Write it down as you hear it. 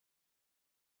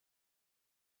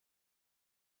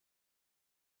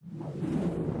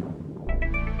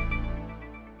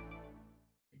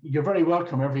You're very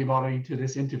welcome, everybody, to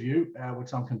this interview,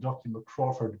 which I'm conducting with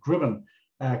Crawford Gribben.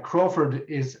 Crawford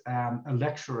is a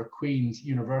lecturer at Queen's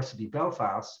University,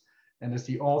 Belfast, and is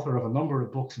the author of a number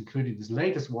of books, including this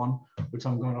latest one, which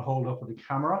I'm going to hold up with the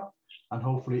camera, and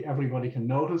hopefully everybody can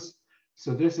notice.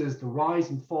 So this is The Rise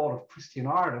and Fall of Christian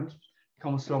Ireland. It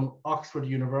comes from Oxford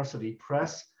University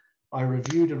Press. I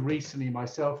reviewed it recently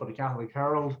myself for the Catholic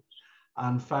Herald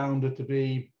and found it to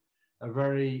be a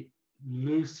very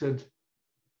lucid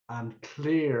and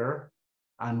clear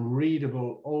and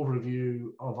readable overview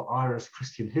of Irish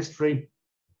Christian history,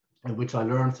 in which I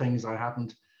learned things I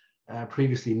hadn't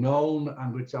previously known,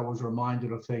 and which I was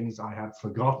reminded of things I had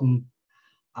forgotten.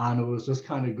 And it was just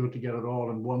kind of good to get it all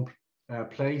in one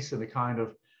place in a kind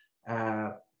of,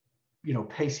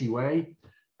 pacey way.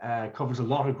 Covers a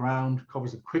lot of ground,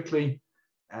 covers it quickly,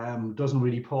 doesn't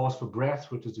really pause for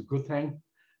breath, which is a good thing.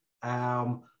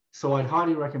 So I'd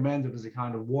highly recommend it as a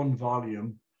kind of one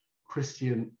volume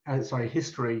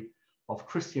history of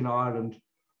Christian Ireland,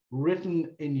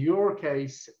 written in your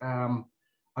case, I'm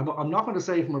not going to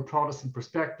say from a Protestant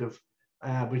perspective,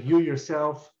 but you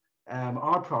yourself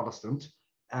are Protestant,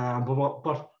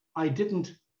 but I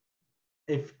didn't,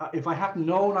 if I hadn't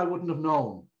known, I wouldn't have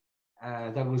known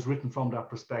that it was written from that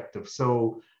perspective.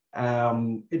 So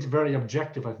it's very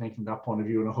objective, I think, from that point of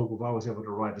view, and I hope if I was able to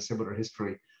write a similar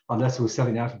history, unless it was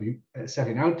setting out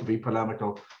to be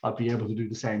polemical, I'd be able to do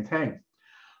the same thing.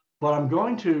 But I'm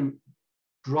going to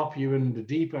drop you in the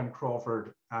deep end,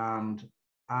 Crawford, and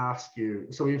ask you,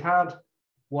 so we've had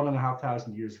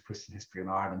 1,500 years of Christian history in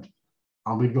Ireland,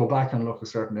 and we'd go back and look at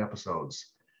certain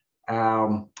episodes.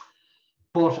 But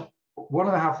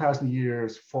 1,500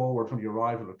 years forward from the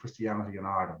arrival of Christianity in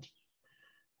Ireland,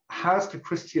 has the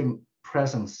Christian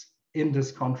presence in this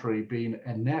country been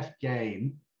a net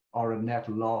gain or a net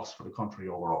loss for the country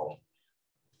overall?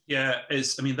 Yeah,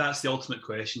 that's the ultimate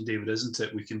question, David, isn't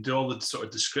it? We can do all the sort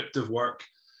of descriptive work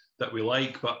that we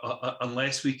like, but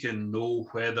unless we can know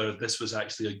whether this was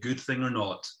actually a good thing or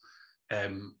not,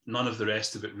 none of the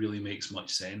rest of it really makes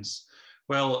much sense.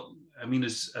 Well,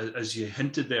 as you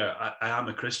hinted there, I am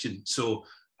a Christian, so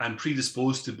I'm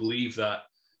predisposed to believe that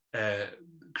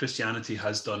Christianity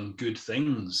has done good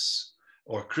things,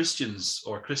 or Christians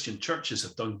or Christian churches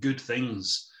have done good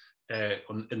things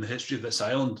in the history of this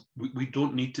island. We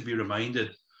don't need to be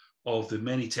reminded of the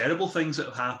many terrible things that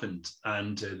have happened,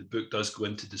 and the book does go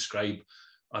in to describe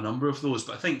a number of those.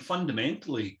 But I think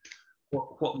fundamentally,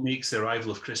 what makes the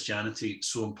arrival of Christianity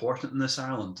so important in this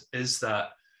island is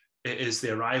that it is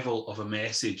the arrival of a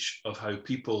message of how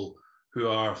people who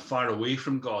are far away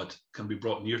from God can be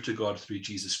brought near to God through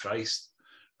Jesus Christ.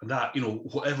 And that,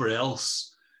 whatever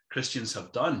else Christians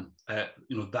have done,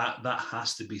 that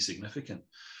has to be significant.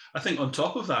 I think on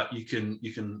top of that, you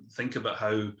can think about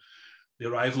how the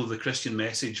arrival of the Christian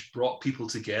message brought people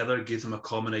together, gave them a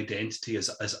common identity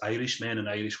as Irish men and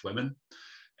Irish women.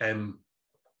 The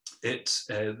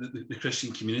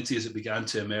Christian community, as it began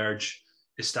to emerge,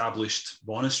 established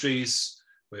monasteries,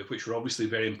 which were obviously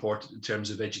very important in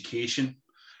terms of education,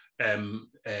 in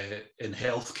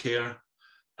healthcare,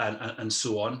 and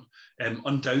so on.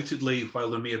 Undoubtedly, while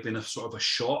there may have been a sort of a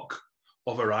shock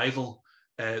of arrival,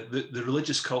 the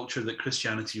religious culture that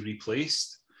Christianity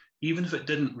replaced, even if it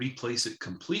didn't replace it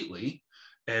completely,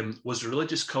 was a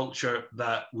religious culture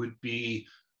that would be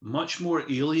much more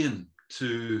alien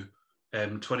to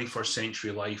 21st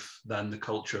century life than the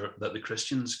culture that the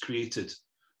Christians created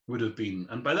would have been.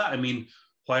 And by that, I mean,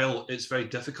 while it's very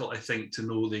difficult, I think, to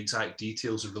know the exact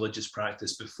details of religious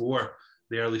practice before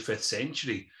the early 5th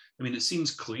century, it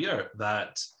seems clear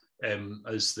that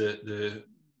as the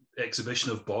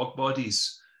exhibition of bog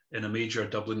bodies in a major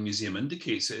Dublin museum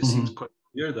indicates, it seems quite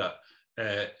clear that,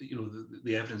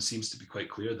 the evidence seems to be quite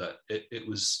clear that it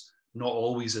was not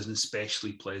always an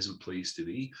especially pleasant place to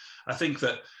be. I think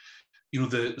that,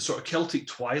 the sort of Celtic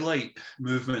Twilight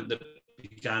movement that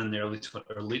began in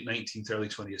the late 19th, early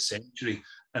 20th century,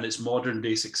 and its modern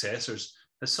day successors,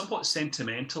 has somewhat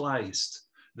sentimentalized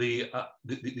the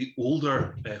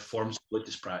older forms of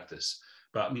religious practice.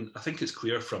 But I think it's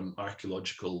clear from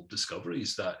archaeological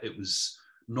discoveries that it was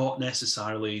not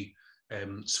necessarily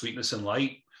sweetness and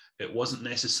light. It wasn't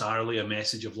necessarily a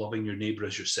message of loving your neighbor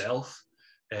as yourself.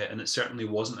 And it certainly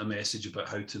wasn't a message about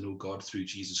how to know God through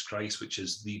Jesus Christ, which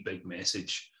is the big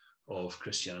message of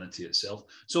Christianity itself.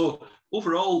 So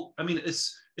overall,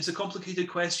 it's a complicated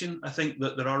question. I think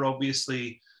that there are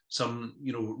obviously some,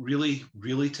 really,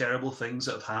 really terrible things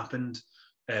that have happened,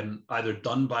 either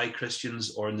done by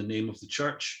Christians or in the name of the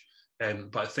church.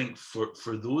 But I think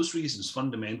for those reasons,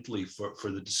 fundamentally, for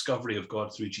the discovery of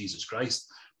God through Jesus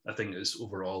Christ, I think is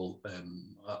overall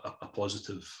a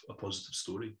positive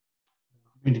story.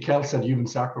 I mean, the Celts had human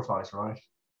sacrifice, right?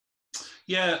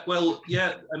 Yeah, well,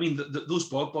 yeah. I mean, those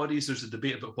bog bodies. There's a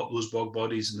debate about what those bog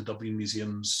bodies in the Dublin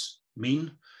museums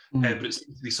mean, but it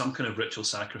seems to be some kind of ritual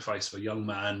sacrifice of a young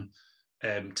man,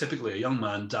 typically a young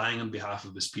man dying on behalf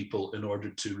of his people in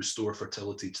order to restore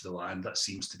fertility to the land. That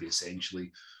seems to be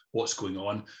essentially what's going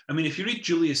on. I mean, if you read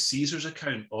Julius Caesar's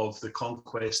account of the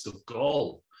conquest of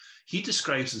Gaul, he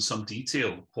describes in some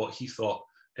detail what he thought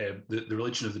the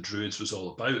religion of the Druids was all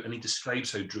about. And he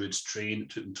describes how Druids train. It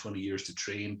took them 20 years to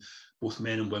train. Both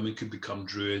men and women could become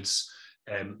Druids.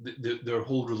 Their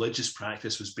whole religious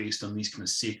practice was based on these kind of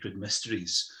sacred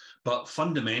mysteries. But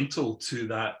fundamental to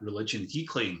that religion, he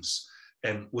claims,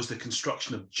 was the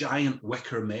construction of giant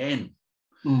wicker men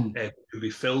who would be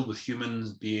filled with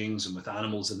human beings and with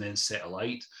animals and then set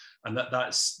alight. And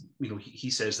that's,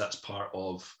 he says that's part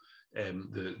of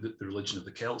the religion of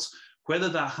the Celts. Whether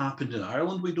that happened in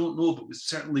Ireland, we don't know, but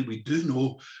certainly we do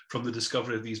know from the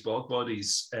discovery of these bog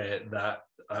bodies that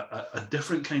a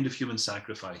different kind of human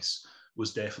sacrifice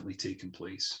was definitely taking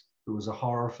place. There was a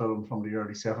horror film from the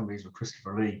early 70s with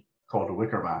Christopher Lee called The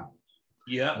Wicker Man.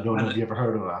 Yeah. I don't know if you ever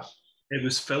heard of that. It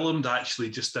was filmed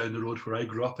actually just down the road where I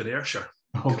grew up in Ayrshire.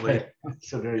 Okay,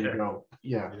 so there you go.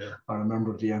 Yeah, I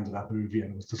remember at the end of that movie,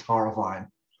 and it was just horrifying.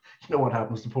 You know what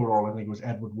happens to poor old, I think it was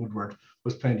Edward Woodward,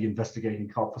 was playing the investigating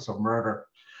cop for some murder.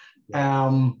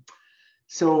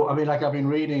 So, I mean, like I've been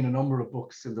reading a number of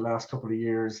books in the last couple of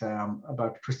years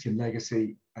about Christian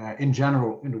legacy in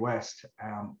general in the West.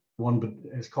 One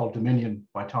is called Dominion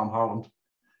by Tom Holland.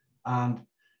 And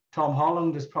Tom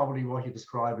Holland is probably what you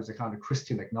describe as a kind of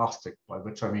Christian agnostic, by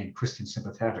which I mean Christian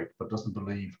sympathetic, but doesn't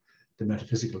believe the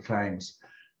metaphysical claims.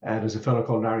 There's a fellow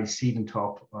called Larry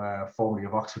Siedentop, formerly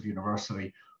of Oxford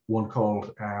University, one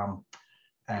called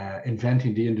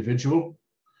Inventing the Individual.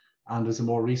 And there's a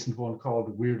more recent one called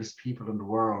The Weirdest People in the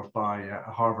World by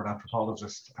a Harvard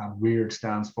anthropologist. And WEIRD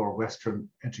stands for Western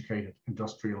Educated,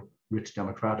 Industrial, Rich,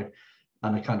 Democratic.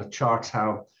 And it kind of charts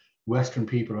how Western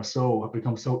people have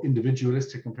become so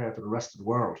individualistic compared to the rest of the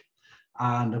world.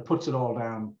 And it puts it all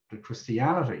down to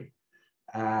Christianity.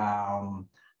 And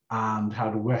how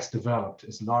the West developed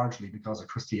is largely because of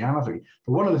Christianity.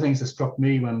 But one of the things that struck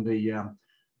me when the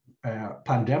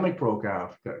pandemic broke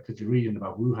out, because you're reading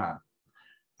about Wuhan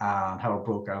and how it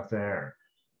broke out there,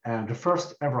 and the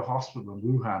first ever hospital in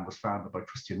Wuhan was founded by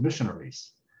Christian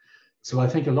missionaries. So I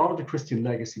think a lot of the Christian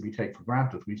legacy we take for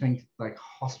granted. We think like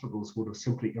hospitals would have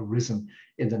simply arisen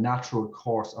in the natural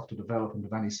course of the development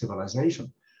of any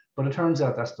civilization. But it turns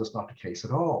out that's just not the case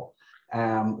at all.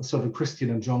 So the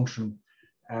Christian injunction,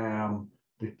 to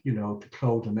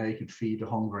clothe the naked, feed the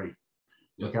hungry,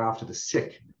 look after the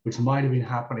sick, which might have been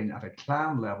happening at a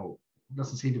clan level,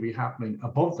 doesn't seem to be happening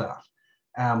above that.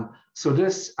 So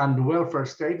this and the welfare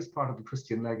state is part of the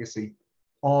Christian legacy,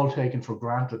 all taken for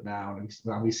granted now. And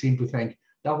we seem to think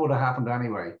that would have happened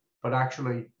anyway, but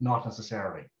actually not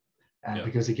necessarily.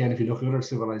 Because again, if you look at other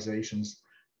civilizations,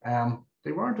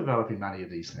 they weren't developing many of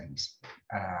these things.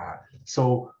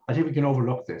 So I think we can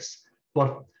overlook this.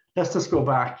 But let's just go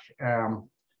back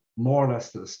more or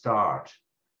less to the start.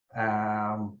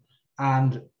 And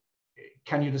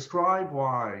can you describe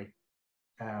why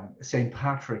St.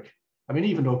 Patrick, I mean,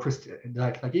 even though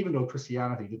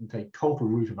Christianity didn't take total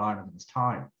root in Ireland in its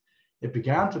time, it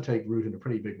began to take root in a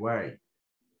pretty big way.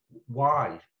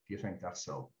 Why do you think that's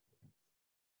so?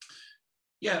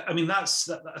 Yeah, I mean, I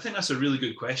think that's a really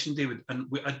good question, David. And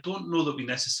I don't know that we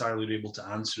necessarily are able to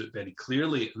answer it very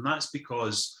clearly. And that's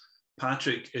because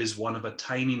Patrick is one of a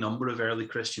tiny number of early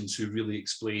Christians who really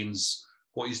explains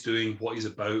what he's doing, what he's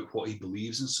about, what he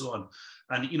believes, and so on.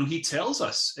 And, he tells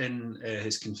us in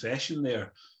his confession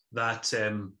there that,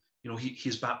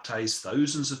 he's baptized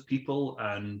thousands of people,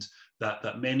 and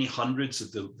that many hundreds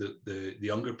of the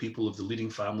younger people of the leading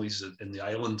families in the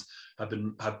island have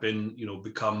been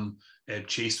become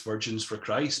chaste virgins for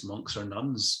Christ, monks or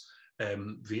nuns,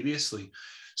 variously.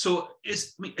 So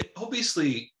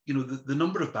obviously, the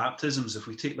number of baptisms, if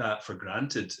we take that for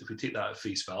granted, if we take that at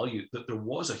face value, that there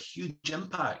was a huge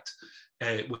impact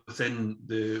within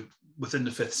the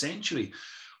 5th century.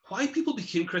 Why people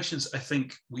became Christians, I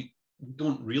think we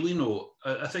don't really know.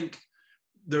 I think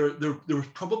there's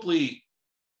probably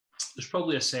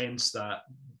a sense that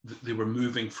they were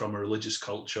moving from one religious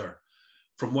culture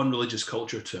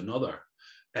to another.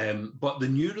 But the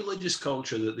new religious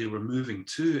culture that they were moving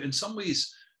to, in some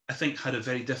ways, I think had a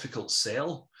very difficult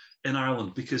sell in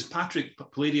Ireland, because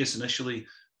Palladius initially,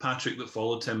 Patrick that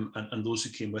followed him, and those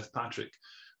who came with Patrick,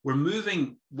 were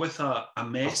moving with a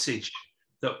message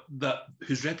that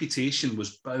whose reputation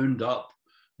was bound up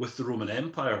with the Roman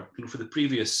Empire. For the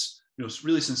previous,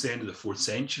 really since the end of the 4th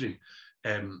century,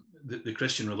 the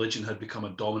Christian religion had become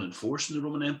a dominant force in the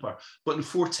Roman Empire. But in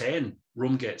 410,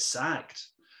 Rome gets sacked,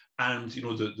 and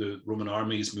the Roman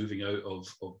army is moving out of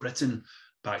Britain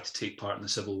back to take part in the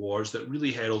civil wars that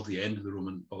really herald the end of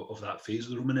of that phase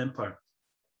of the Roman Empire.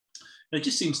 And it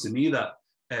just seems to me that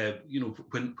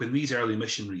when these early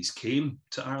missionaries came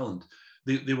to Ireland,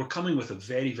 they were coming with a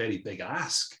very, very big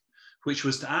ask, which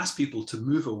was to ask people to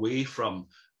move away from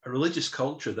a religious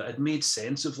culture that had made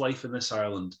sense of life in this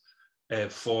Ireland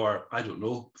for, I don't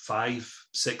know,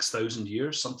 5,000-6,000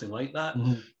 years, something like that.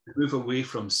 Mm-hmm. Move away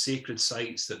from sacred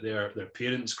sites that their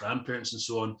parents, grandparents, and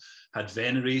so on had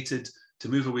venerated, to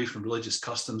move away from religious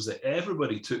customs that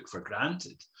everybody took for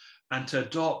granted, and to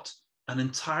adopt an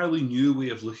entirely new way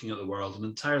of looking at the world, an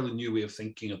entirely new way of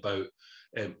thinking about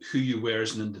who you were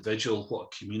as an individual, what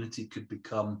a community could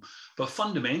become. But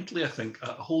fundamentally, I think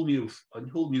a whole new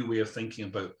way of thinking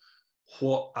about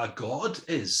what a God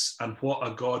is and what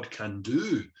a God can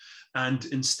do. And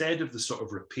instead of the sort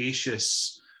of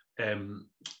rapacious,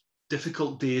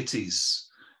 difficult deities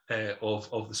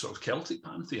of the sort of Celtic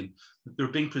pantheon, they're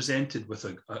being presented with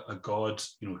a God,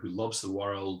 who loves the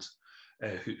world,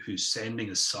 who's sending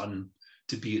his son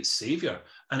to be its savior.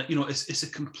 And, it's a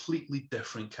completely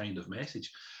different kind of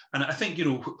message. And I think,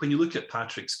 when you look at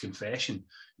Patrick's confession,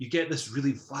 you get this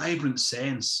really vibrant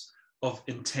sense of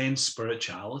intense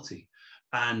spirituality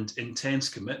and intense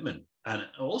commitment, and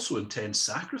also intense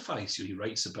sacrifice. He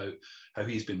writes about how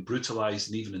he's been brutalized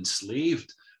and even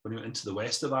enslaved when he went into the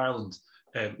west of Ireland.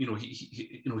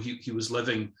 He was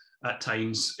living at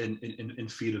times in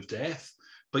fear of death.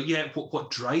 But yet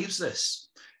what drives this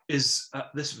is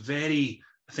this very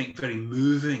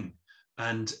moving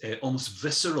and almost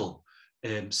visceral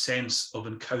sense of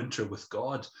encounter with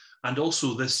God, and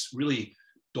also this really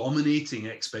dominating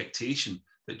expectation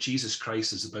that Jesus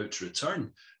Christ is about to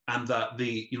return, and that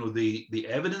the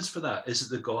evidence for that is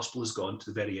that the gospel has gone to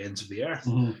the very ends of the earth.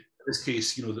 Mm-hmm. In this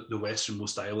case, the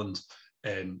westernmost island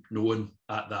known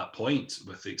at that point,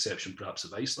 with the exception perhaps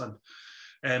of Iceland.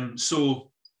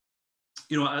 So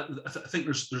I think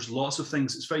there's lots of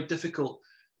things. It's very difficult.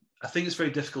 I think it's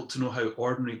very difficult to know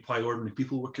why ordinary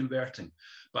people were converting.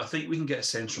 But I think we can get a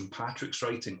sense from Patrick's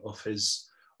writing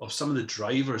of some of the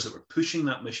drivers that were pushing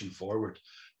that mission forward,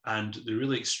 and the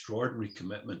really extraordinary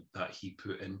commitment that he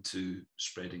put into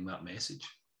spreading that message.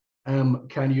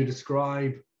 Can you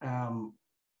describe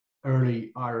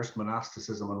early Irish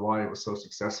monasticism and why it was so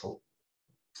successful?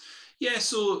 Yeah,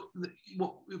 so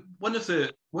one of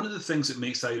the things that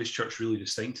makes the Irish Church really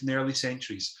distinct in the early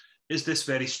centuries is this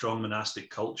very strong monastic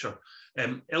culture.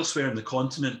 Elsewhere in the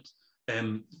continent,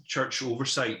 church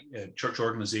oversight, church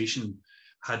organisation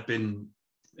had been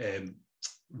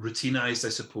routinized, I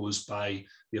suppose, by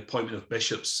the appointment of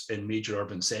bishops in major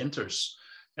urban centres.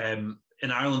 In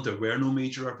Ireland, there were no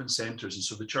major urban centres, and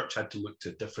so the church had to look to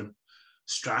a different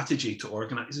strategy to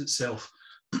organise itself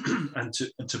and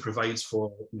to provide for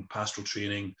pastoral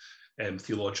training,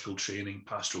 theological training,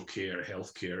 pastoral care,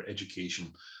 healthcare,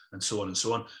 education, and so on and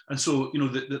so on. And so,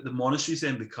 the monasteries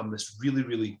then become this really,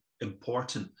 really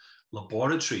important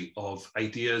laboratory of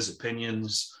ideas,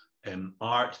 opinions,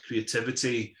 art,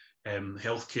 creativity,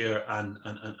 healthcare,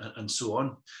 and so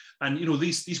on. And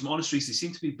these monasteries, they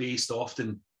seem to be based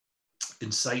often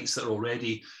in sites that are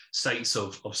already sites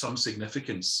of some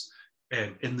significance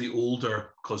in the older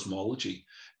cosmology.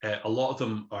 A lot of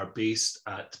them are based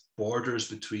at borders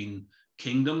between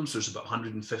kingdoms. There's about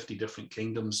 150 different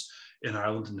kingdoms in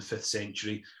Ireland in the 5th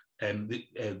century.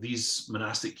 These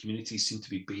monastic communities seem to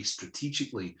be based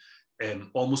strategically,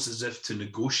 almost as if to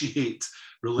negotiate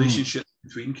relationships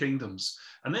between kingdoms.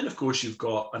 And then, of course, you've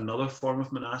got another form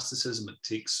of monasticism that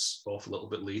takes off a little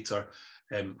bit later,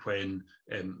 when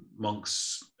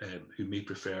monks who may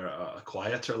prefer a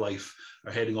quieter life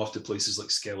are heading off to places like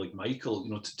Skellig Michael,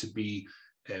 to be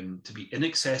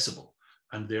inaccessible,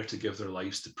 and there to give their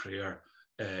lives to prayer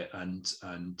and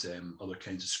other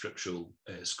kinds of scriptural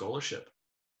scholarship.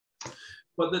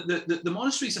 But the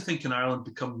monasteries, I think, in Ireland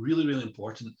become really, really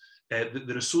important.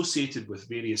 They're associated with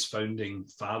various founding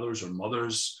fathers or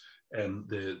mothers.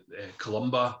 The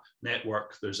Columba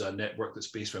network, there's a network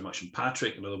that's based very much in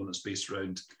Patrick, another one that's based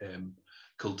around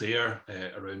Kildare,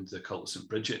 around the cult of St.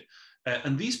 Bridget.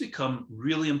 And these become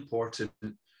really important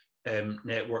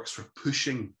networks for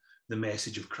pushing the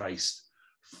message of Christ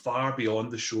far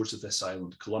beyond the shores of this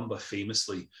island. Columba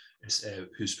famously,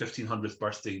 whose 1500th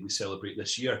birthday we celebrate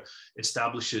this year,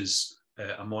 establishes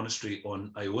a monastery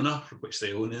on Iona, from which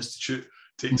the Iona Institute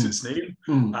takes its name,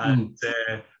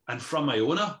 and from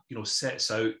Iona,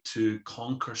 sets out to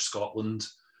conquer Scotland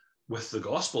with the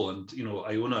gospel. And, you know,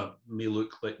 Iona may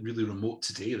look like really remote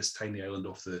today, this tiny island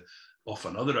off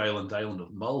another island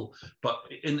of Mull. But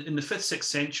in the 5th, 6th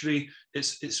century,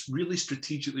 it's really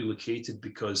strategically located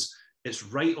because it's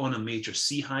right on a major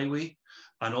sea highway.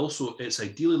 And also it's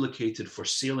ideally located for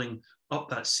sailing up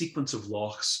that sequence of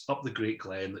lochs, up the Great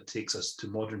Glen that takes us to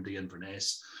modern day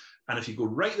Inverness. And if you go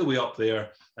right the way up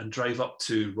there and drive up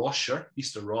to Rossshire,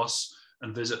 east of Ross,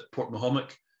 and visit Port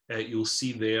Mahomet, you'll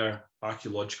see there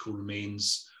archaeological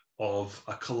remains of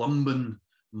a Columban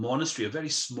monastery, a very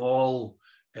small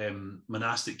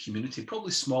monastic community,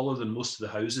 probably smaller than most of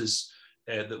the houses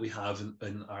that we have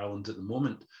in Ireland at the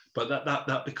moment. But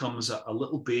that becomes a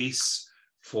little base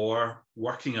for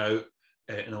working out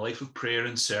in a life of prayer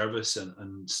and service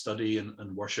and study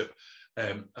and worship,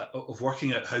 of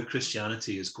working out how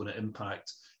Christianity is going to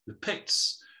impact the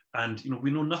Picts. And, you know,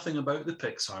 we know nothing about the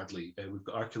Picts hardly. We've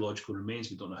got archaeological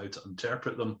remains. We don't know how to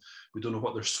interpret them. We don't know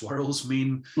what their swirls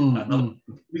mean. Another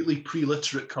completely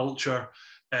pre-literate culture.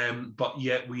 But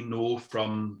yet we know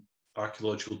from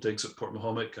archaeological digs at Port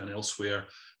Mahomet and elsewhere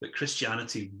that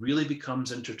Christianity really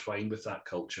becomes intertwined with that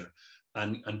culture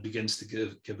and begins to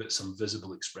give it some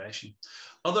visible expression.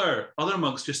 Other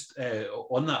monks, just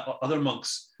on that, other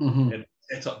monks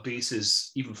set up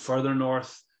bases even further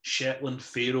north, Shetland,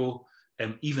 Faroe,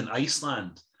 even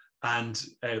Iceland. And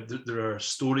there are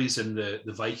stories in the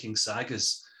Viking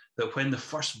sagas that when the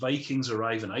first Vikings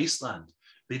arrive in Iceland,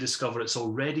 they discover it's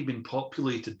already been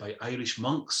populated by Irish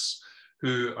monks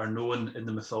who are known in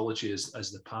the mythology as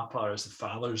the Papa, as the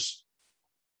fathers.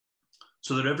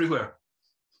 So they're everywhere.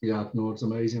 Yeah, no, it's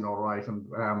amazing, all right.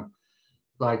 And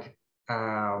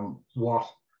what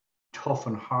tough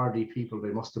and hardy people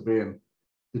they must have been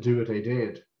to do what they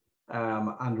did,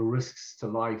 and the risks to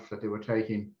life that they were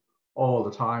taking all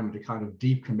the time, the kind of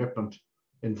deep commitment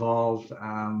involved,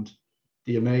 and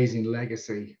the amazing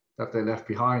legacy that they left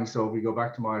behind. So if we go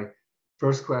back to my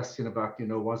first question about, you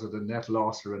know, was it a net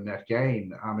loss or a net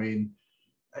gain? I mean,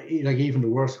 like even the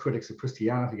worst critics of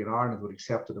Christianity in Ireland would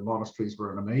accept that the monasteries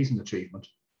were an amazing achievement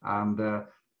and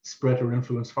spread their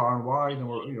influence far and wide, and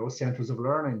were, you know, centres of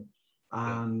learning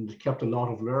and kept a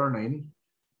lot of learning,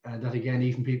 and that again,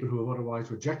 even people who have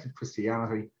otherwise rejected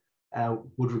Christianity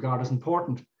would regard as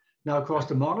important. Now, of course,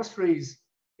 the monasteries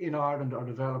in Ireland are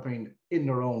developing in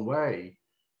their own way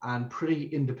and pretty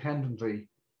independently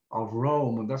of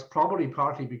Rome. And that's probably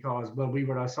partly because, well, we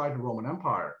were outside the Roman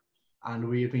Empire and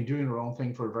we have been doing our own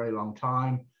thing for a very long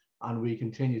time, and we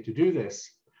continue to do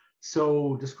this.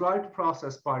 So describe the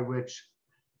process by which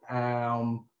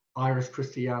Irish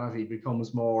Christianity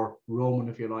becomes more Roman,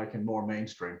 if you like, and more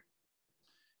mainstream.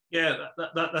 Yeah,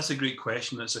 that's a great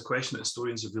question. It's a question that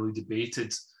historians have really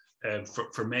debated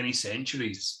for many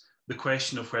centuries. The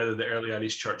question of whether the early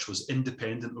Irish church was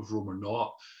independent of Rome or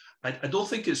not. I don't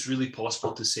think it's really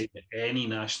possible to say that any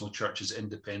national church is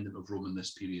independent of Rome in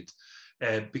this period,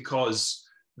 because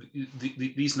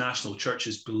these national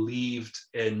churches believed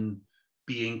in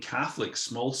being Catholic,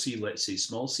 small c, let's say,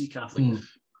 small c Catholic.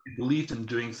 They believed in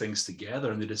doing things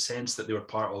together, and they had a sense that they were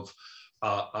part of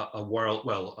a world,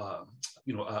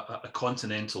 a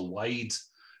continental-wide,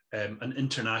 an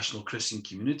international Christian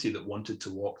community that wanted to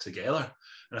walk together.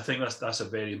 And I think that's a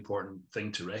very important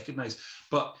thing to recognize.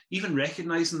 But even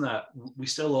recognizing that, we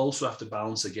still also have to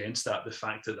balance against that the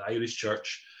fact that the Irish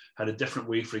church had a different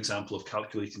way, for example, of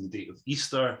calculating the date of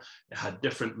Easter. It had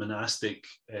different monastic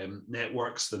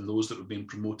networks than those that were being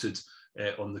promoted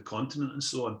on the continent and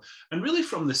so on. And really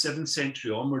from the 7th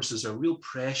century onwards, there's a real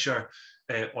pressure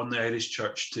on the Irish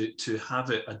church to have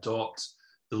it adopt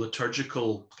the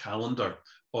liturgical calendar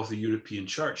of the European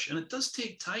church. And it does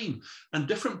take time. And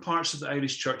different parts of the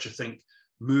Irish church, I think,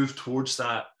 move towards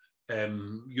that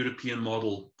European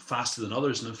model faster than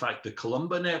others. And in fact, the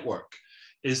Columba network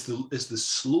is the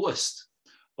slowest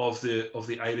of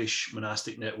the Irish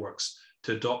monastic networks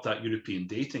to adopt that European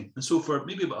dating. And so for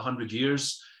maybe about 100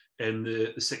 years in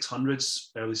the 600s,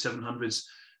 early 700s,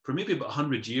 for maybe about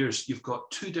 100 years, you've got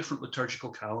two different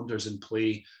liturgical calendars in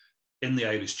play in the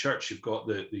Irish church. You've got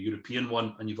the European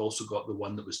one, and you've also got the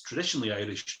one that was traditionally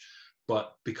Irish,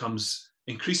 but becomes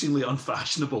increasingly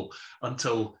unfashionable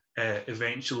until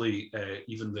eventually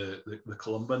even the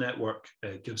Columba network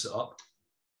gives it up.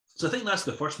 So I think that's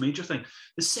the first major thing.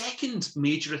 The second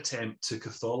major attempt to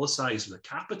Catholicize, with a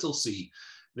capital C,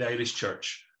 the Irish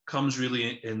church comes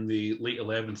really in the late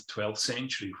 11th, 12th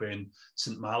century, when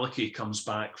St. Malachy comes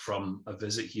back from a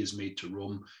visit he has made to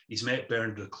Rome. He's met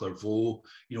Bernard of Clairvaux.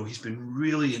 He's been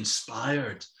really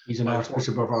inspired. He's an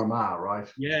Archbishop of Armagh, right?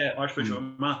 Yeah, Archbishop of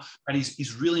Armagh. And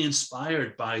he's really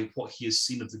inspired by what he has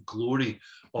seen of the glory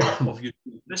of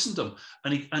European Christendom.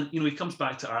 And he comes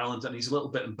back to Ireland, and he's a little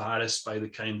bit embarrassed by the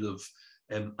kind of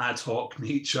ad hoc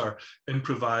nature,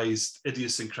 improvised,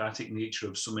 idiosyncratic nature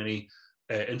of so many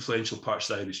influential parts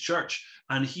of the Irish Church.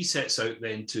 And he sets out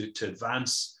then to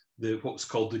advance what's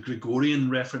called the Gregorian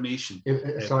Reformation.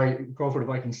 Sorry, Crawford, if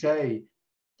I can say,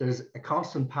 there's a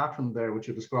constant pattern there which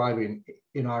you're describing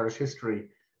in Irish history,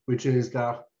 which is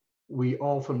that we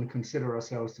often consider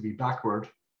ourselves to be backward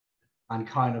and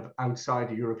kind of outside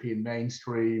the European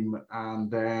mainstream. And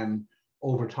then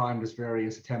over time, there's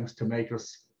various attempts to make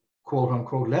us, quote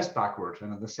unquote, less backward.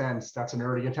 And in a sense, that's an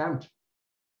early attempt.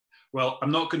 Well,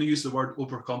 I'm not going to use the word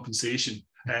overcompensation.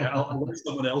 I'll let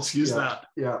someone else use that.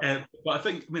 Yeah. But I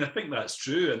think that's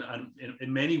true. And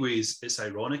in many ways, it's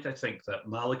ironic, I think, that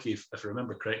Malachy, if I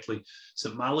remember correctly,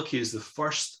 St. Malachy is the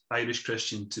first Irish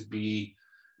Christian to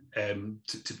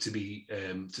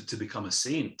become a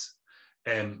saint.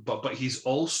 But he's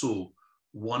also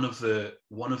one of the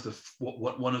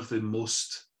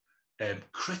most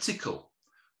critical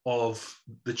of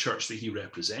the church that he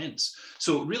represents.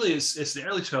 So really, it's the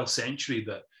early 12th century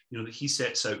that that he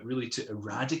sets out really to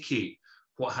eradicate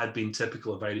what had been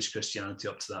typical of Irish Christianity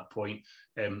up to that point.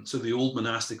 So the old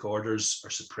monastic orders are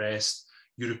suppressed,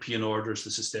 European orders,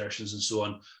 the Cistercians and so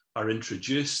on, are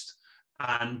introduced,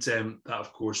 and that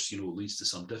of course leads to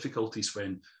some difficulties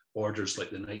when orders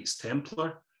like the Knights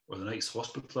Templar or the Knights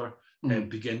Hospitaller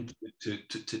begin to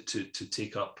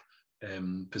take up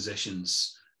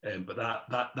positions. But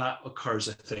that occurs,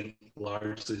 I think,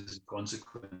 largely as a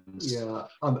consequence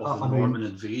of the Norman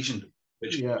invasion,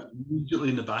 which is immediately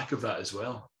in the back of that as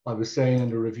well. I was saying in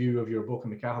the review of your book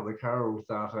in the Catholic Herald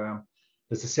that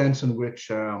there's a sense in which,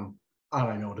 and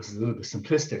I know this is a little bit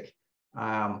simplistic,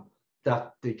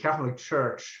 that the Catholic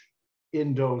Church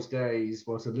in those days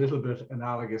was a little bit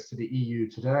analogous to the EU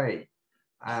today,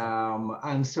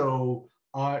 and so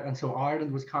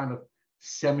Ireland was kind of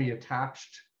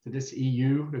semi-attached to this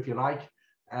EU, if you like,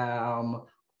 Rome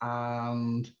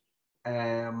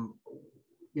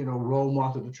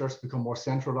wanted the church to become more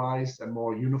centralized and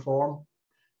more uniform,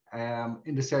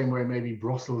 in the same way maybe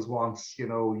Brussels wants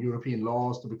European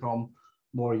laws to become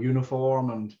more uniform,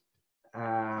 and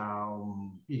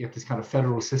you get this kind of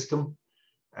federal system,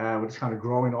 which is kind of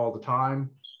growing all the time.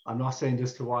 I'm not saying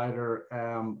this to either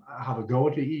have a go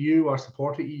at the EU or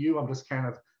support the EU. I'm just kind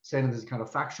of saying it as a kind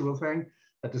of factual thing,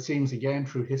 that there seems again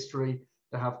through history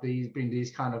to have been these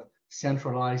kind of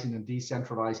centralizing and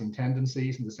decentralizing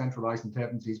tendencies, and the centralizing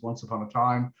tendencies once upon a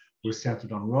time were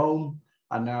centered on Rome,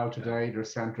 and now today they're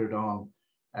centered on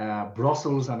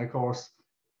Brussels, and of course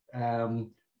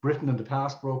Britain in the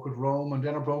past broke with Rome and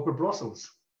then it broke with Brussels.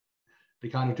 They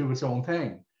kind of do its own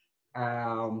thing.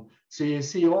 So you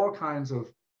see all kinds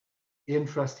of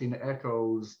interesting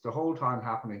echoes the whole time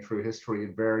happening through history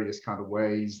in various kind of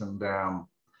ways, and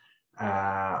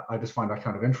I just find that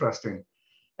kind of interesting.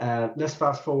 Let's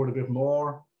fast forward a bit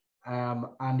more,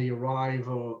 and the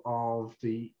arrival of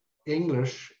the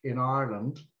English in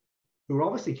Ireland, who are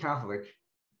obviously Catholic,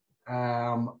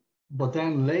 but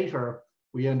then later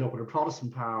we end up with a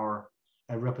Protestant power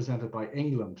represented by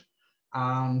England.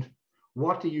 And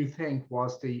what do you think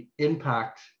was the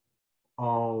impact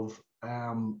of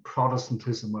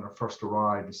Protestantism when it first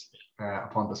arrives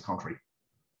upon this country?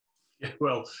 Yeah,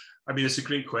 well, I mean, it's a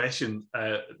great question.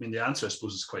 The answer, I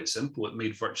suppose, is quite simple. It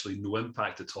made virtually no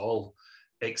impact at all,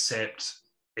 except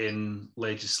in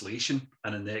legislation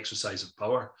and in the exercise of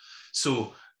power.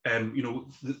 So, I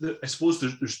suppose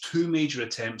there's two major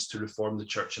attempts to reform the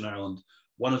church in Ireland.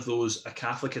 One of those, a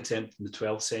Catholic attempt in the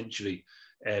 12th century,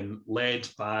 led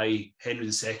by Henry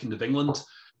II of England,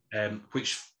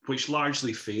 which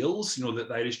largely fails. That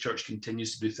the Irish church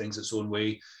continues to do things its own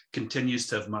way, continues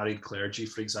to have married clergy,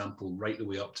 for example, right the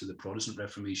way up to the Protestant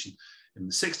Reformation in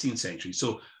the 16th century.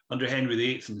 So under Henry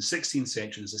VIII in the 16th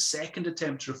century, there's a second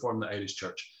attempt to reform the Irish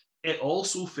church. It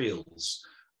also fails.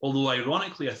 Although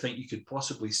ironically, I think you could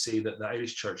possibly say that the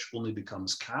Irish church only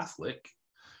becomes Catholic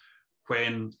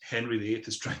when Henry VIII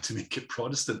is trying to make it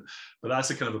Protestant. But that's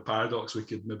a kind of a paradox we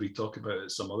could maybe talk about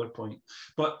at some other point.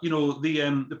 But,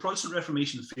 the Protestant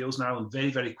Reformation fails in Ireland very,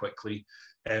 very quickly.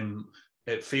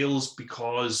 It fails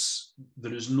because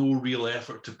there is no real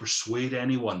effort to persuade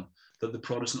anyone that the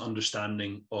Protestant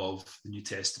understanding of the New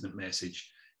Testament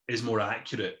message is more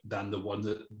accurate than the one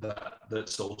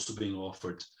that's also being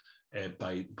offered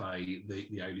by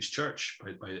the Irish Church,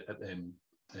 by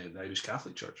the Irish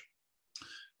Catholic Church.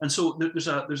 And so there's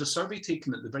a survey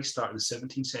taken at the very start of the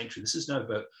 17th century. This is now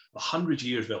about 100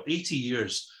 years, well, 80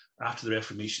 years after the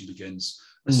Reformation begins.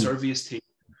 A survey is taken,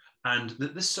 and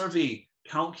this survey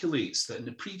calculates that in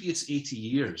the previous 80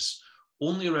 years,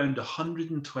 only around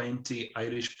 120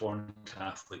 Irish-born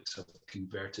Catholics have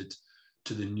converted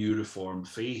to the new Reformed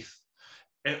faith.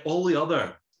 All the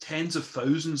other tens of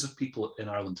thousands of people in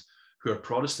Ireland who are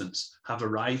Protestants have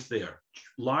arrived there,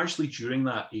 largely during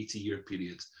that 80-year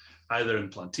period, either in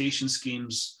plantation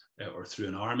schemes or through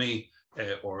an army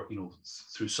or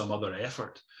through some other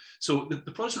effort. So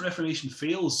the Protestant Reformation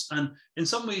fails, and in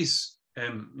some ways,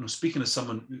 speaking as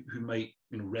someone who might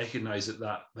recognise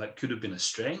that could have been a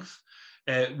strength,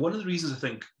 one of the reasons I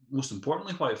think most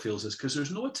importantly why it fails is because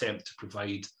there's no attempt to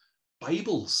provide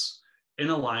Bibles in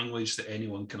a language that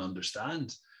anyone can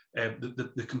understand.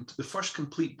 The first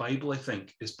complete Bible, I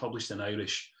think, is published in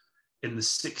Irish in the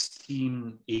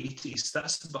 1680s.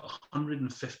 That's about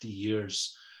 150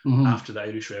 years after the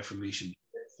Irish Reformation.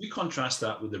 If you contrast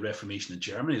that with the Reformation in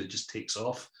Germany that just takes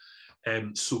off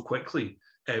so quickly,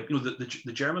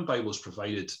 the German Bible was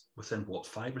provided within,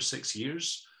 5 or 6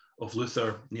 years of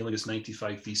Luther nailing his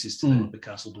 95 Theses to the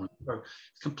Castle door.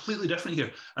 It's completely different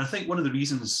here. And I think one of the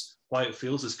reasons why it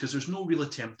fails is because there's no real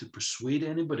attempt to persuade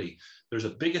anybody. There's a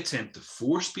big attempt to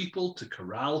force people, to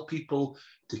corral people,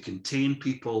 to contain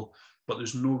people, but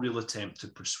there's no real attempt to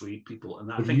persuade people.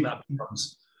 And I think that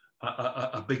becomes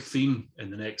a big theme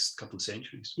in the next couple of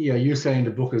centuries. Yeah, you say in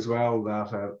the book as well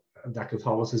that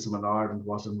Catholicism in Ireland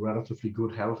was in relatively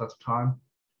good health at the time.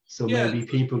 So maybe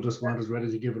people just weren't as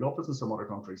ready to give it up as in some other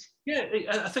countries. Yeah,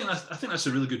 I think that's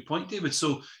a really good point, David.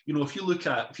 So if you look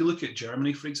at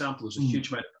Germany, for example, there's a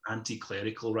huge amount of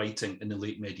anti-clerical writing in the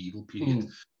late medieval period.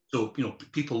 So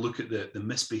people look at the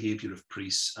misbehaviour of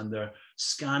priests and they're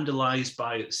scandalised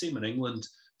by it. Same in England,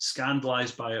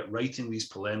 scandalised by it, writing these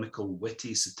polemical,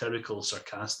 witty, satirical,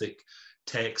 sarcastic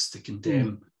texts to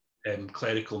condemn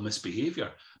clerical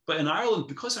misbehaviour. But in Ireland,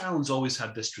 because Ireland's always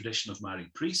had this tradition of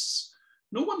married priests,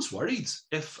 no one's worried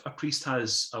if a priest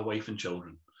has a wife and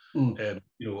children.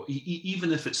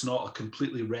 Even if it's not a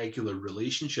completely regular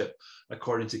relationship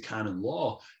according to canon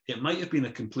law, it might have been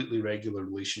a completely regular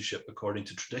relationship according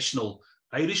to traditional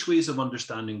Irish ways of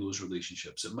understanding those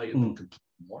relationships. It might have been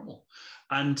completely normal.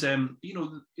 And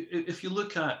if you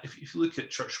look at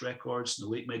church records in the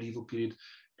late medieval period,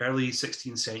 early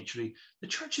 16th century, the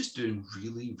church is doing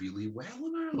really, really well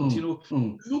in Ireland.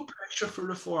 No pressure for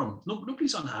reform.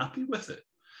 Nobody's unhappy with it.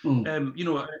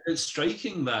 It's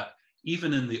striking that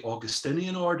even in the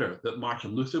Augustinian order that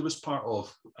Martin Luther was part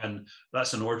of, and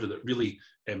that's an order that really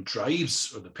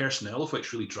drives, or the personnel of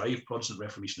which really drive Protestant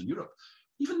Reformation in Europe,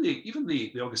 even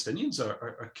the Augustinians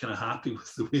are kind of happy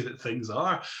with the way that things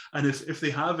are. And if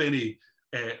they have any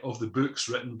of the books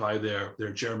written by their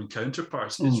German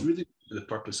counterparts, it's really for the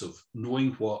purpose of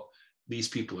knowing what these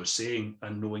people are saying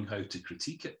and knowing how to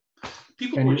critique it.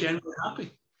 People were generally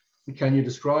happy. Can you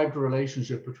describe the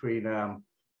relationship between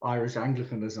Irish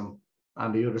Anglicanism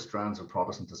and the other strands of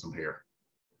Protestantism here?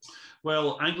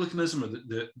 Well, Anglicanism, or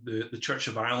the Church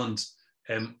of Ireland,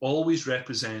 always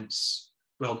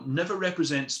never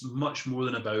represents much more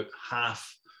than about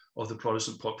half of the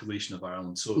Protestant population of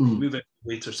Ireland. So if you move into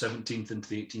the later 17th into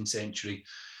the 18th century,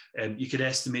 you could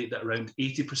estimate that around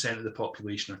 80% of the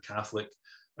population are Catholic,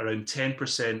 around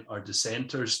 10% are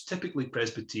dissenters, typically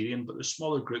Presbyterian, but there's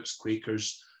smaller groups,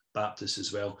 Quakers, Baptists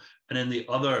as well. And then the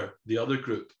other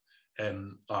group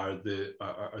are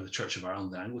the Church of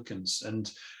Ireland, the Anglicans. And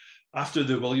after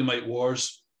the Williamite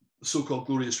Wars, the so-called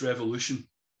Glorious Revolution,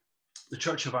 the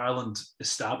Church of Ireland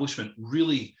establishment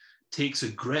really takes a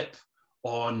grip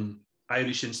on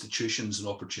Irish institutions and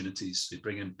opportunities. They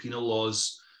bring in penal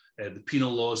laws. The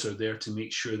penal laws are there to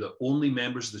make sure that only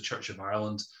members of the Church of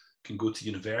Ireland can go to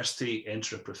university,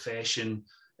 enter a profession,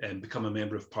 and become a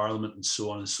member of Parliament, and so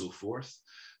on and so forth.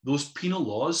 Those penal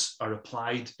laws are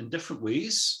applied in different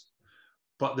ways,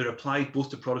 but they're applied both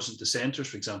to Protestant dissenters,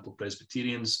 for example,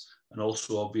 Presbyterians, and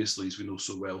also, obviously, as we know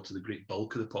so well, to the great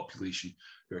bulk of the population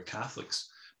who are Catholics.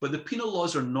 But the penal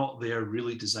laws are not there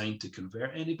really designed to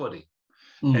convert anybody.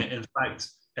 In fact,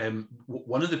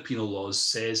 one of the penal laws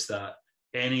says that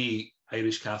any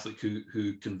Irish Catholic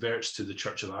who converts to the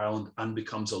Church of Ireland and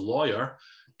becomes a lawyer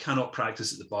cannot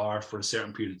practice at the bar for a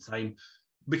certain period of time,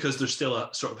 because there's still a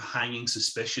sort of hanging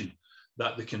suspicion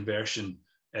that the conversion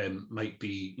might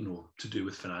be, to do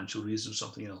with financial reasons or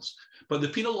something else. But the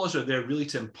penal laws are there really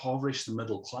to impoverish the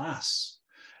middle class,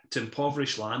 to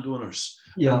impoverish landowners.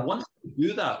 Yeah. And once you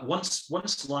do that, once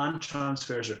land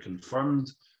transfers are confirmed,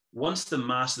 once the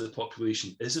mass of the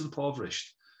population is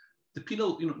impoverished, the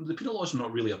penal laws are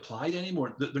not really applied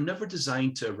anymore. They're never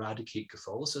designed to eradicate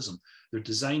Catholicism. They're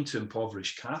designed to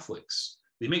impoverish Catholics.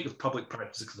 They make the public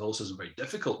practice of Catholicism very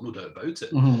difficult, no doubt about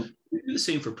it. Mm-hmm. They do the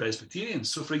same for Presbyterians.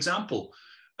 So, for example,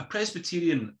 a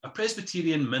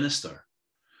Presbyterian minister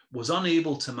was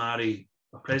unable to marry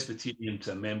a Presbyterian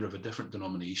to a member of a different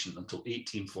denomination until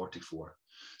 1844.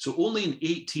 So only in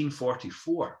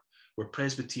 1844 were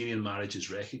Presbyterian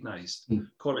marriages recognised. Mm.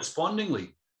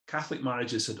 Correspondingly, Catholic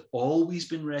marriages had always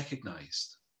been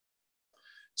recognised.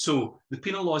 So the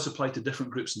penal laws apply to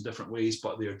different groups in different ways,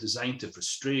 but they are designed to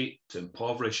frustrate, to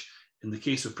impoverish, in the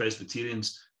case of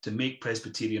Presbyterians, to make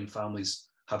Presbyterian families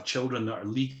have children that are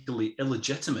legally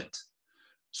illegitimate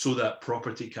so that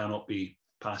property cannot be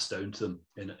passed down to them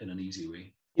in an easy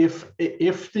way.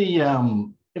 If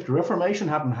the Reformation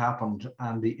hadn't happened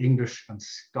and the English and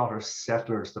Scottish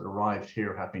settlers that arrived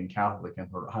here had been Catholic and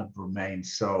had remained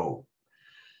so,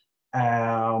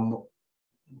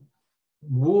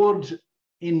 would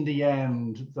in the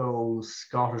end those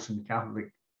Scottish and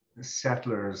Catholic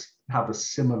settlers have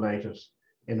assimilated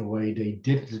in a way they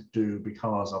didn't do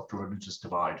because of the religious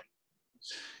divide?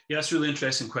 Yeah, that's a really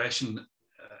interesting question.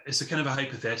 It's a kind of a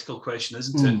hypothetical question,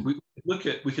 isn't it?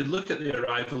 We could look at the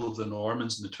arrival of the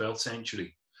Normans in the 12th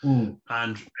century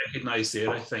and recognise there,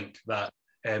 I think, that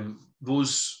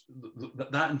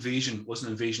that invasion was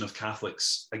an invasion of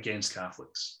Catholics against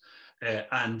Catholics,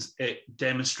 and it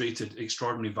demonstrated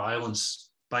extraordinary violence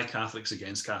by Catholics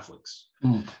against Catholics.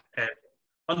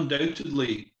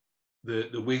 Undoubtedly,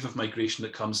 the wave of migration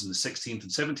that comes in the 16th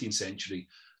and 17th century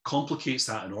complicates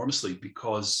that enormously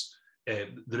because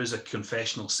there is a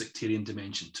confessional sectarian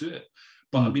dimension to it.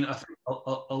 But I mean, I think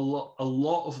a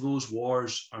lot of those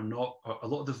wars are not, a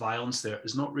lot of the violence there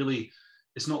is not really,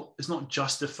 it's not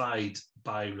justified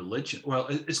by religion. Well,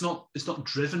 it's not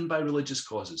driven by religious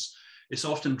causes. It's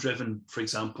often driven, for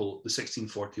example, the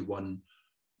 1641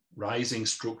 rising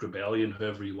stroke rebellion,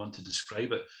 however you want to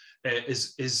describe it,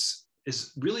 is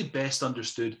really best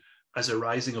understood as a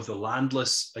rising of the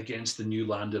landless against the new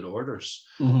landed orders.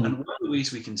 And one of the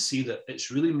ways we can see that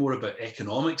it's really more about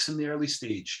economics in the early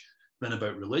stage than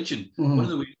about religion. One of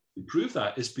the ways we prove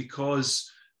that is because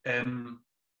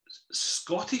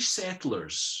Scottish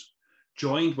settlers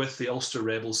joined with the Ulster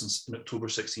rebels in October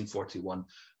 1641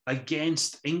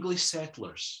 against English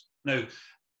settlers. Now,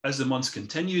 as the months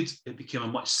continued, it became a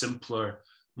much simpler,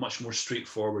 much more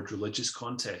straightforward religious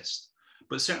contest.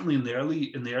 But certainly in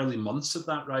the early months of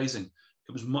that rising,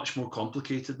 it was much more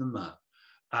complicated than that.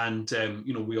 And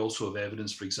we also have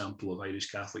evidence, for example, of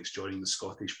Irish Catholics joining the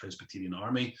Scottish Presbyterian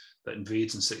Army that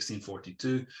invades in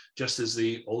 1642, just as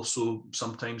they also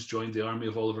sometimes joined the army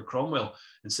of Oliver Cromwell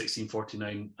in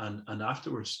 1649 and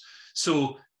afterwards.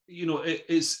 So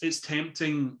it's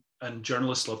tempting, and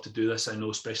journalists love to do this, I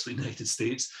know, especially in the United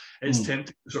States. It's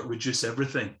tempting to sort of reduce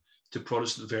everything to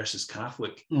Protestant versus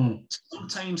Catholic.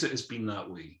 Sometimes it has been that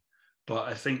way, but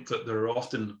I think that there are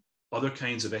often other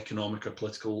kinds of economic or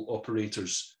political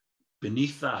operators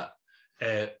beneath that,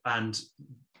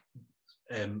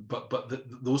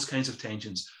 those kinds of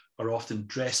tensions are often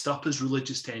dressed up as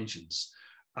religious tensions,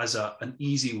 as an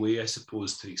easy way, I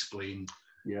suppose, to explain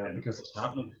what's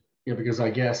happening. Yeah, because I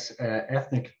guess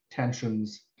ethnic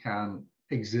tensions can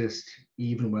exist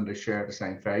even when they share the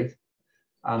same faith,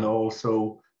 and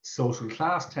also social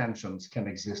class tensions can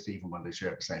exist even when they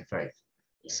share the same faith.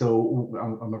 So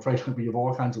I'm afraid we have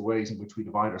all kinds of ways in which we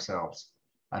divide ourselves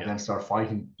and then start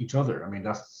fighting each other. I mean,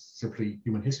 that's simply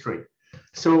human history.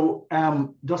 So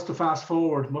just to fast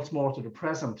forward much more to the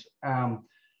present,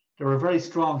 there are very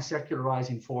strong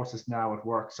secularizing forces now at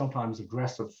work, sometimes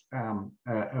aggressive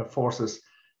forces,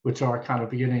 which are kind of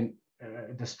beginning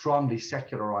to strongly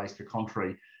secularize the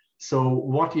country. So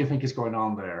what do you think is going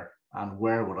on there, and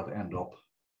where will it end up?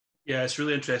 Yeah, it's a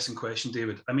really interesting question,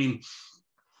 David. I mean,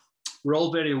 we're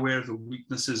all very aware of the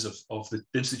weaknesses of the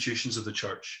institutions of the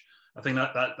church. I think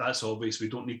that's obvious. We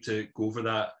don't need to go over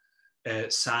that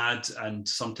sad and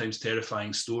sometimes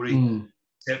terrifying story,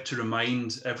 except to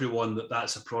remind everyone that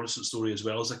that's a Protestant story as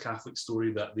well as a Catholic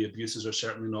story, that the abuses are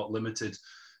certainly not limited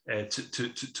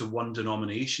to one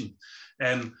denomination.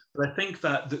 But I think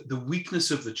that the weakness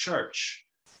of the church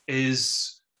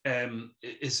is the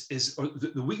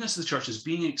weakness of the church is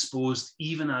being exposed,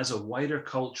 even as a wider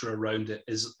culture around it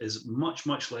is much,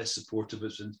 much less supportive of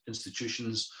its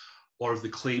institutions or of the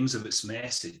claims of its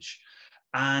message,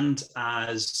 and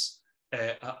as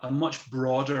a much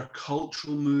broader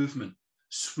cultural movement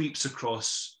sweeps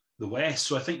across the West.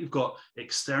 So I think you've got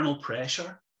external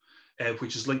pressure,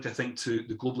 which is linked, I think, to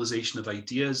the globalization of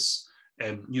ideas,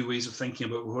 new ways of thinking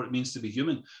about what it means to be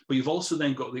human. But you've also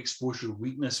then got the exposure of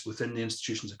weakness within the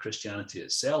institutions of Christianity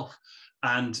itself.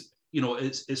 And, you know,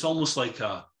 it's almost like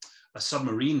a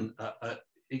submarine at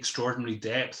extraordinary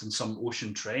depth in some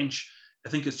ocean trench. I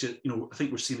think it's just, you know, I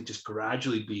think we're seeing it just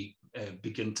gradually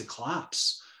begin to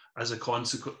collapse as a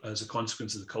consequence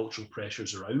of the cultural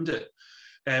pressures around it.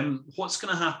 What's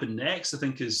going to happen next, I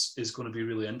think, is going to be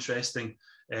really interesting.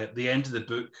 The end of the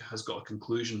book has got a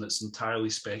conclusion that's entirely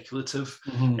speculative.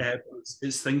 Mm-hmm.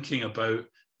 It's thinking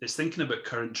about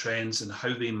current trends and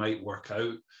how they might work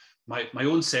out. My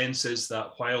own sense is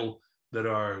that while there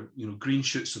are, you know, green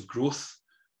shoots of growth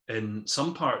in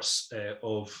some parts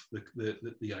of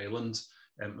the island,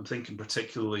 I'm thinking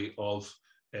particularly of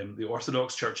the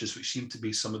Orthodox churches, which seem to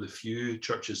be some of the few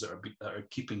churches that are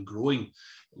keeping growing,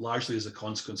 largely as a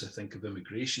consequence, I think, of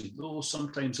immigration, though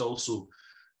sometimes also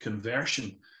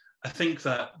conversion. I think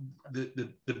that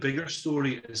the bigger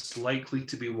story is likely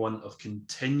to be one of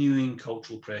continuing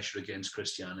cultural pressure against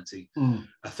Christianity.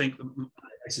 I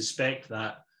suspect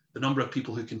that the number of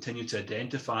people who continue to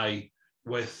identify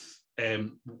with a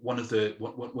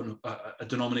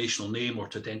denominational name or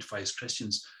to identify as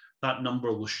Christians, that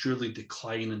number will surely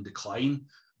decline and decline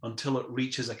until it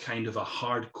reaches a kind of a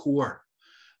hard core.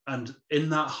 And in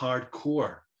that hard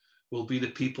core will be the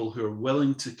people who are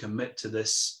willing to commit to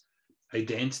this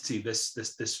identity,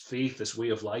 this faith, this way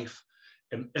of life,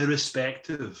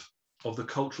 irrespective of the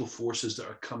cultural forces that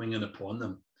are coming in upon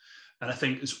them. And I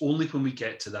think it's only when we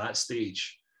get to that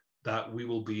stage that we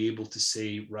will be able to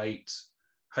say, right,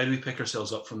 how do we pick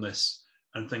ourselves up from this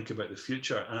and think about the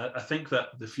future? And I think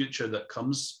that the future that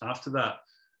comes after that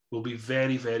will be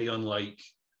very, very unlike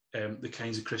the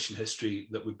kinds of Christian history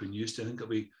that we've been used to. I think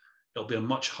it'll be a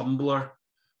much humbler,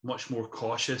 much more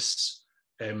cautious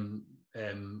kind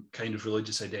of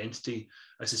religious identity.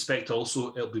 I suspect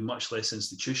also it'll be much less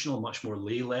institutional, much more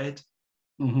lay-led.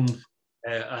 Mm-hmm.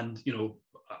 And, you know,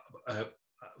 I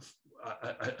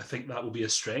think that will be a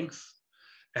strength.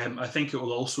 I think it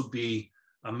will also be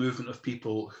a movement of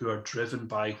people who are driven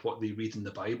by what they read in the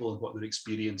Bible and what their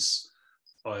experience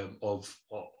of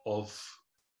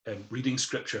reading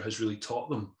Scripture has really taught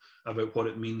them about what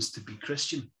it means to be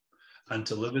Christian and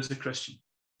to live as a Christian.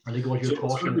 I think what you're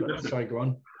talking about, sorry, go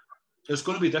on. It's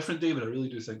going to be different, David. I really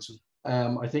do think so.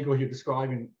 I think what you're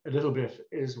describing a little bit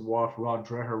is what Rod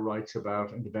Dreher writes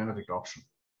about in the Benedict Option.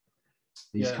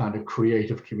 These kind of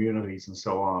creative communities and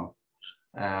so on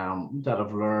that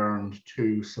have learned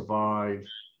to survive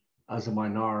as a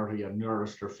minority and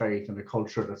nourish their faith in a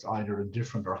culture that's either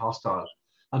indifferent or hostile.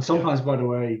 And sometimes, by the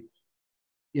way,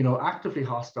 you know, actively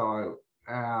hostile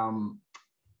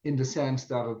in the sense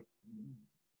that it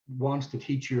wants to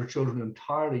teach your children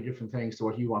entirely different things to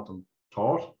what you want them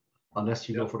taught, unless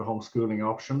you go for the homeschooling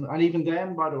option. And even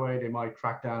then, by the way, they might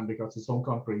crack down because in some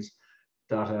countries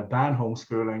that ban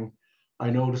homeschooling. I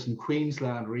noticed in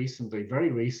Queensland recently,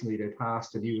 very recently, they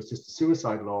passed a new assisted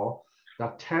suicide law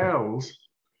that tells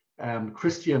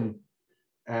Christian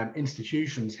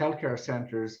institutions, healthcare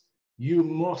centres, you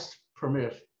must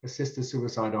permit assisted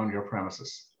suicide on your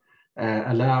premises.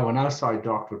 Allow an outside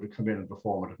doctor to come in and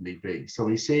perform it if need be. So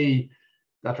we see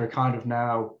that they're kind of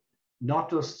now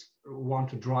not just want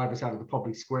to drive us out of the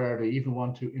public square, they even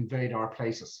want to invade our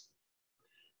places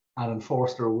and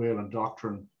enforce their will and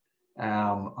doctrine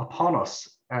upon us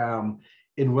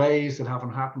in ways that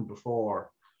haven't happened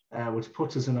before, which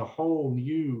puts us in a whole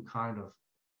new kind of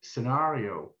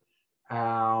scenario.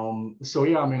 So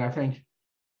yeah, I mean, I think,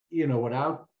 you know,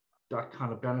 without that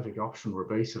kind of Benedict option, we're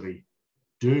basically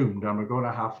doomed, and we're going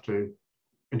to have to,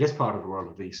 in this part of the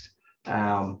world at least,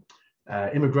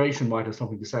 immigration might have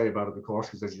something to say about it, of course,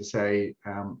 because as you say,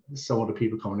 some of the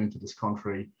people coming into this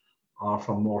country are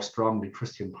from more strongly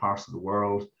Christian parts of the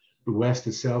world. The West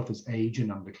itself is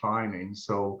aging and declining,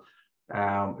 so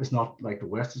it's not like the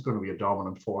West is going to be a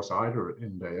dominant force either,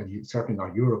 and certainly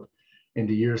not Europe in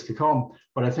the years to come.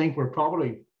 But I think we're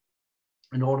probably,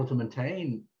 in order to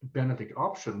maintain Benedict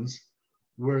options,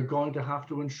 we're going to have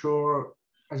to ensure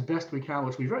as best we can,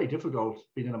 which will be very difficult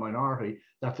being in a minority,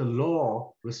 that the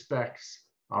law respects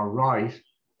our right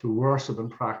to worship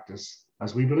and practice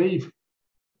as we believe.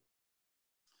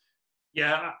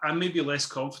 Yeah, I'm maybe less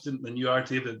confident than you are,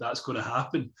 David, that's going to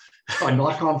happen. I'm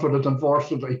not confident,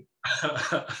 unfortunately.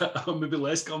 I'm maybe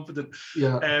less confident.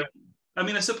 Yeah. I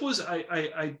mean, I suppose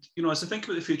I you know, as I think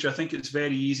about the future, I think it's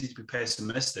very easy to be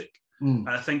pessimistic. And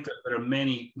I think that there are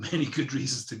many, many good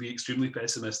reasons to be extremely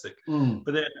pessimistic.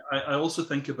 But then I also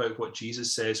think about what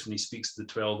Jesus says when he speaks to the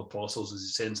 12 apostles as he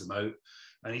sends them out.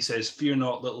 And he says, "Fear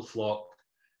not, little flock,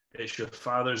 it's your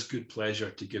Father's good pleasure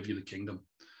to give you the kingdom."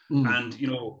 And, you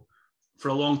know, For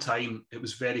a long time, it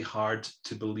was very hard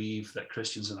to believe that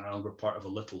Christians in Ireland were part of a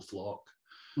little flock.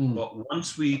 But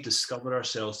once we discover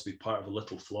ourselves to be part of a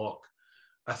little flock,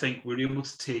 I think we're able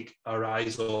to take our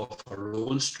eyes off our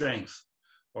own strength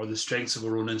or the strengths of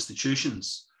our own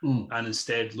institutions and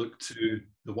instead look to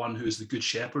the one who is the good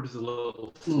shepherd of the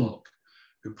little flock,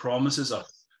 who promises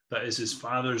us that it's his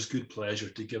Father's good pleasure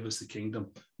to give us the kingdom.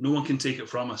 No one can take it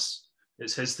from us.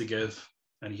 It's his to give,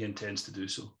 and he intends to do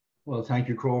so. Well, thank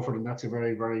you, Crawford, and that's a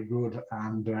very, very good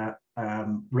and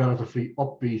relatively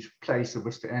upbeat place at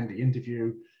which to end the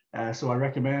interview. So I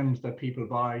recommend that people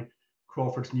buy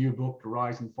Crawford's new book, The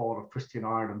Rise and Fall of Christian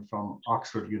Ireland, from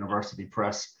Oxford University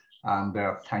Press. And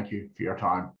thank you for your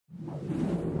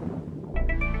time.